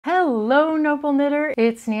Hello, Noble Knitter.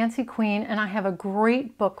 It's Nancy Queen, and I have a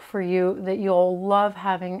great book for you that you'll love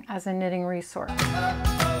having as a knitting resource.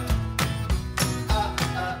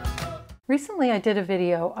 Recently, I did a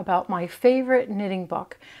video about my favorite knitting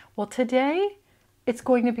book. Well, today it's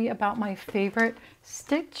going to be about my favorite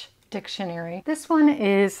stitch dictionary. This one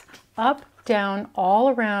is Up, Down,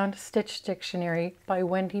 All Around Stitch Dictionary by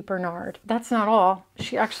Wendy Bernard. That's not all.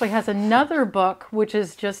 She actually has another book which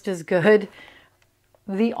is just as good.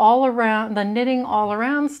 The Knitting All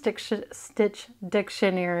Around Stitch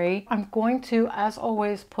Dictionary. I'm going to, as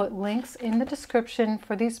always, put links in the description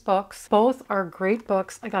for these books. Both are great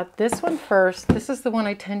books. I got this one first. This is the one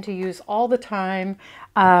I tend to use all the time.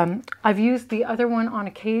 I've used the other one on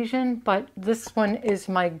occasion, but this one is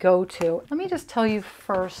my go-to. Let me just tell you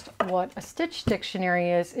first what a stitch dictionary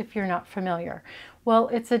is if you're not familiar. Well,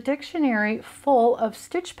 it's a dictionary full of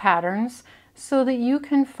stitch patterns so that you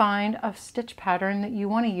can find a stitch pattern that you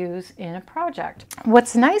want to use in a project.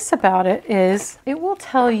 What's nice about it is it will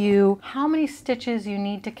tell you how many stitches you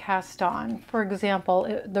need to cast on. For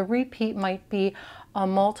example, the repeat might be a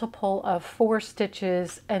multiple of 4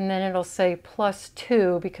 stitches, and then it'll say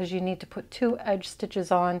 +2 because you need to put 2 edge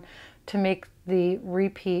stitches on to make the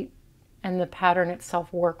repeat and the pattern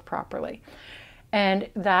itself work properly. And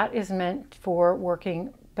that is meant for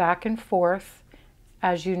working back and forth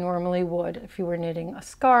as you normally would if you were knitting a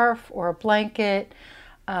scarf or a blanket,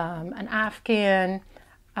 an afghan,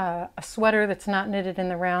 a sweater that's not knitted in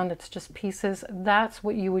the round, it's just pieces. That's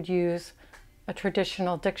what you would use a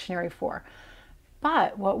traditional dictionary for.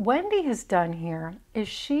 But what Wendy has done here is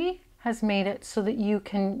she has made it so that you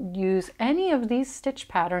can use any of these stitch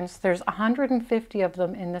patterns. There's 150 of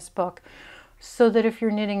them in this book, so that if you're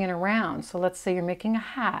knitting in a round, so let's say you're making a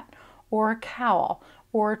hat or a cowl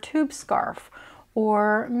or a tube scarf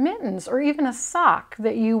or mittens or even a sock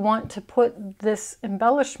that you want to put this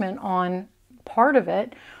embellishment on, part of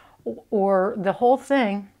it or the whole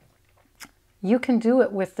thing, you can do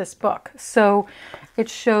it with this book. So it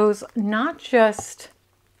shows not just,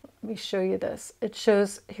 let me show you this. It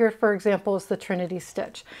shows here, for example, is the Trinity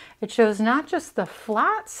stitch. It shows not just the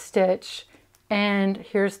flat stitch, and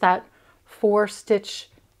here's that 4 stitch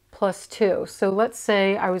 +2. So let's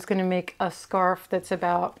say I was going to make a scarf that's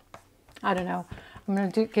about, I don't know, I'm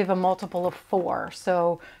going to give a multiple of 4.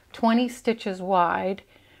 So 20 stitches wide.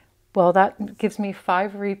 Well, that gives me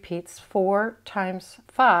 5 repeats. 4 times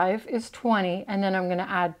 5 is 20. And then I'm going to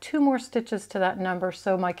add 2 more stitches to that number.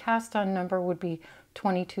 So my cast on number would be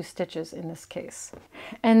 22 stitches in this case.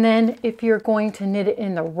 And then if you're going to knit it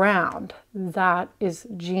in the round, that is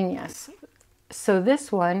genius. So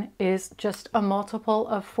this one is just a multiple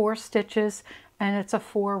of 4 stitches, and it's a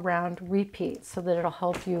 4 round repeat so that it'll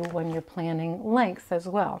help you when you're planning length as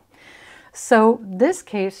well. So this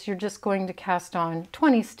case, you're just going to cast on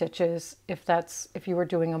 20 stitches if you were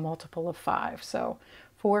doing a multiple of 5. So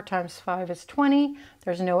 4 times 5 is 20.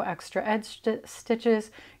 There's no extra edge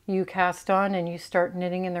stitches. You cast on and you start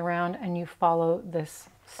knitting in the round and you follow this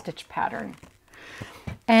stitch pattern.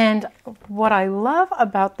 And what I love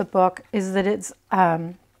about the book is that it's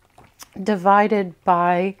divided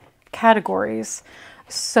by categories.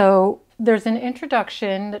 So there's an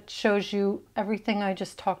introduction that shows you everything I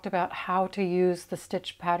just talked about, how to use the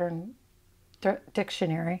stitch pattern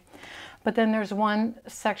dictionary. But then there's one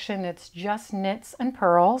section that's just knits and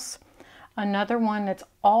purls, another one that's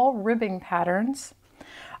all ribbing patterns.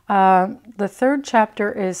 The 3rd chapter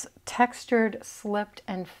is textured, slipped,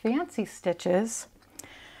 and fancy stitches.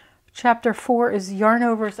 Chapter 4 is yarn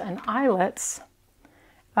overs and eyelets.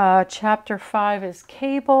 Chapter 5 is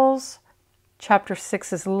cables. Chapter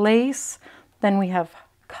 6 is lace. Then we have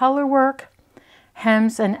color work,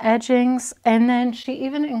 hems and edgings, and then she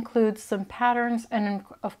even includes some patterns and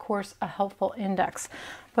of course a helpful index.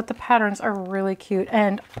 But the patterns are really cute,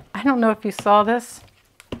 and I don't know if you saw this,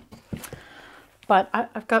 but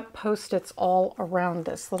I've got Post-its all around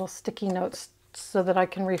this, little sticky notes, so that I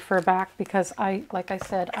can refer back because like I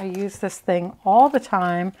said, I use this thing all the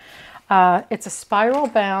time. It's a spiral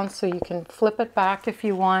bound, so you can flip it back if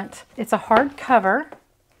you want. It's a hard cover,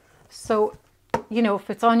 so you know, if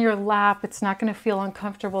it's on your lap, it's not going to feel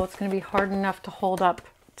uncomfortable. It's going to be hard enough to hold up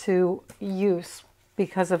to use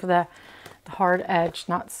because of the hard edge,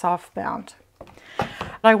 not soft bound.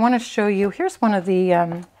 I want to show you, here's one of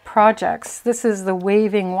the projects. This is the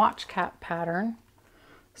waving watch cap pattern.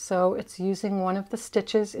 So it's using one of the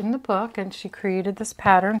stitches in the book, and she created this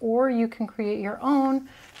pattern, or you can create your own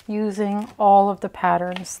using all of the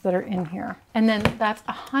patterns that are in here. And then that's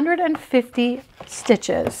 150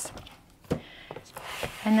 stitches.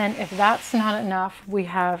 And then if that's not enough, we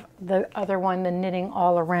have the other one, the knitting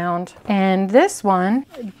all around. And this one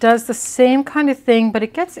does the same kind of thing, but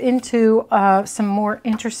it gets into some more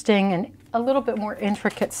interesting and a little bit more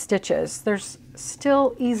intricate stitches. There's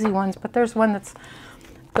still easy ones, but there's one that's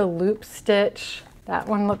the loop stitch. That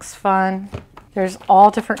one looks fun. There's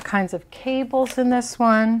all different kinds of cables in this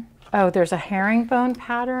one. Oh, there's a herringbone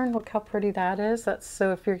pattern. Look how pretty that is. That's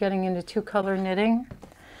so if you're getting into two-color knitting.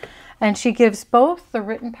 And she gives both the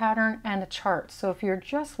written pattern and a chart. So if you're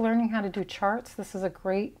just learning how to do charts, this is a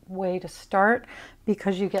great way to start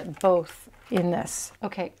because you get both in this.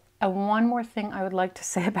 Okay, and one more thing I would like to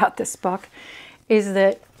say about this book is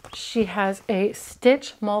that she has a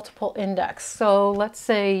stitch multiple index. So let's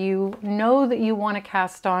say you know that you want to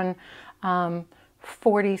cast on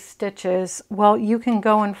 40 stitches. Well, you can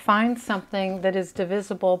go and find something that is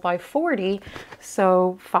divisible by 40.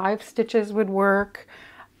 So 5 stitches would work.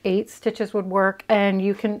 8 stitches would work, and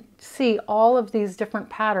you can see all of these different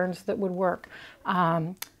patterns that would work.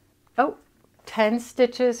 10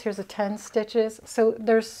 stitches, here's a 10 stitches. So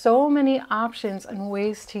there's so many options and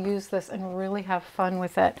ways to use this and really have fun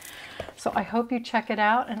with it. So I hope you check it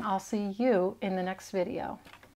out, and I'll see you in the next video.